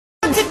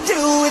do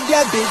with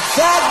your big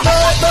fat butt, butt, butt, butt, butt, butt, butt, butt, butt, butt, butt, butt, butt, butt, butt,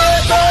 butt.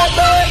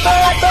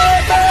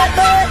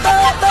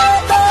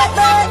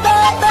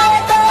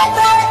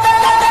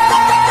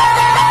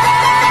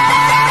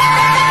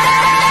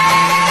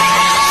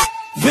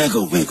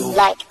 Wiggle, wiggle.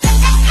 Like.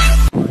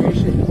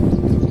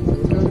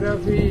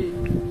 Photography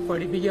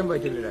പഠിപ്പിക്കാൻ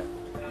പറ്റില്ല,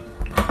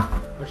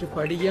 പക്ഷെ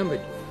പഠിക്കാൻ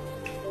പറ്റും.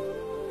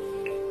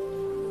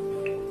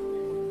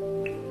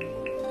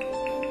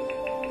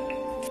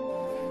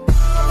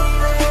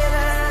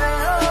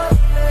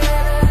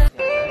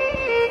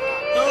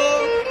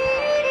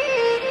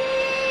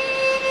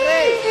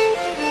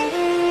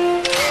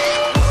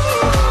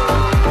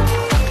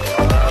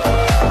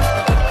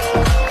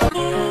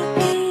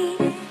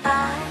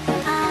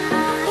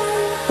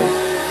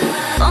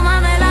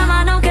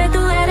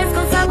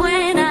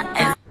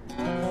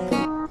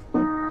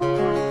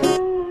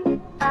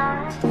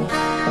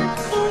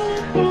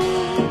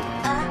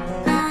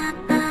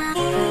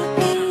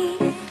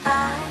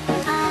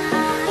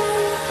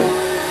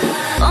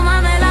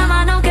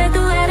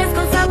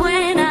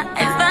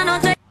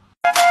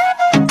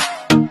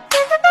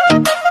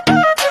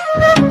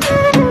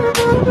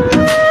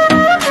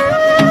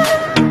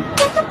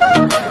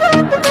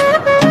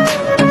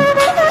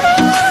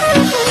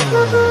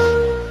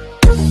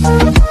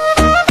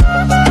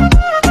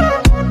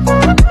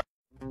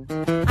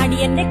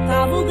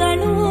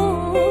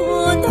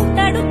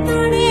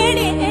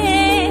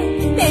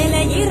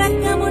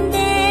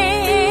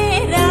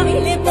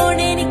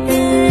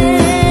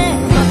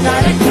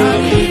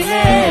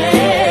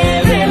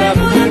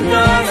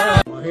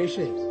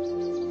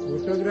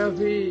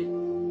 Photography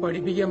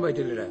പഠിപ്പിക്കാൻ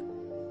പറ്റില്ല,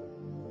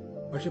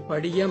 പക്ഷെ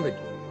പഠിക്കാൻ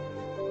പറ്റും.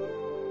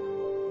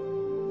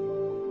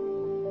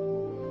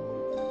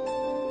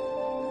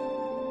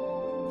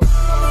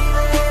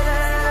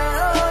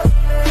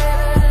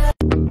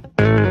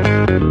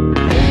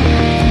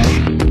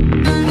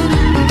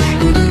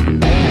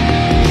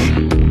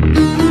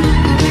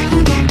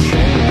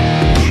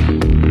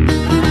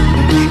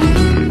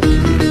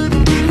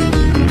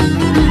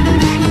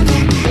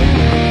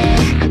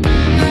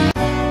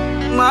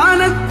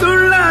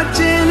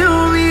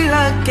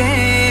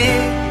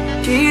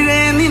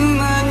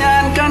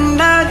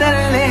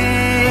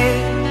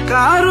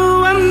 കാറു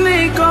വന്നേ,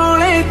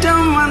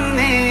 കോളേറ്റം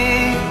വന്നേ,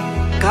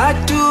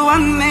 കാറ്റു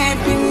വന്നേ,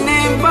 പിന്നെ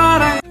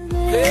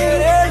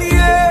तेरे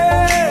लिए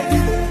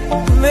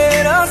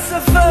मेरा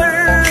सफर,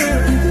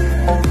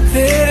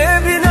 तेरे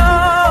बिना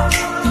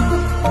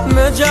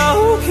मैं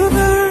जाऊं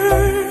किधर.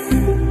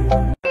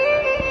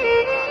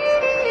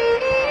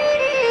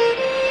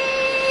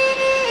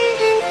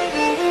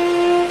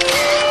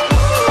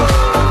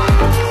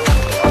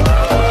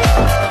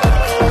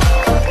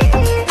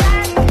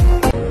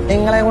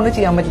 നിങ്ങളെ കൊണ്ട്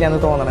ചെയ്യാൻ പറ്റില്ല എന്ന്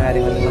തോന്നുന്ന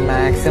കാര്യങ്ങൾ നിങ്ങൾ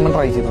മാക്സിമം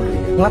ട്രൈ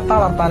ചെയ്തോണ്ടിരിക്കും. നിങ്ങളെ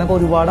തളർത്താനൊക്കെ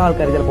ഒരുപാട്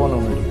ആൾക്കാർ ചിലപ്പോൾ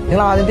വന്നുകൊണ്ടിരിക്കും.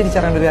 നിങ്ങൾ ആദ്യം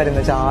തിരിച്ചറിയേണ്ട ഒരു കാര്യം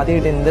എന്ന് വെച്ചാൽ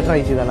ആദ്യമായിട്ട് എന്ത് ട്രൈ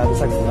ചെയ്താലും അത്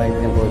സക്സസ് ആയിട്ട്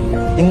ചിലപ്പോൾ ഇരിക്കും.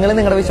 നിങ്ങൾ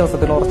നിങ്ങളുടെ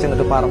വിശ്വാസത്തിൽ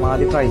ഉറച്ചിട്ട്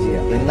പരമാവധി ട്രൈ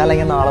ചെയ്യുക.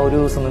 ഇന്നല്ലെങ്കിൽ നാളെ ഒരു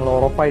ദിവസം നിങ്ങൾ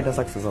ഉറപ്പായിട്ടും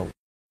സക്സസ് ആവും.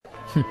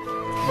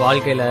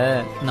 வாழ்க்கையில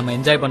நம்ம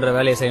என்ஜாய் பண்ற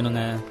வேலையை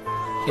செய்யணுங்க,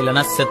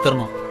 இல்லைன்னா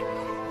செத்துறணும்.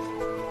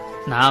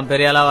 நான்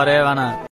பெரிய ஆளா வரவே வேணாம்.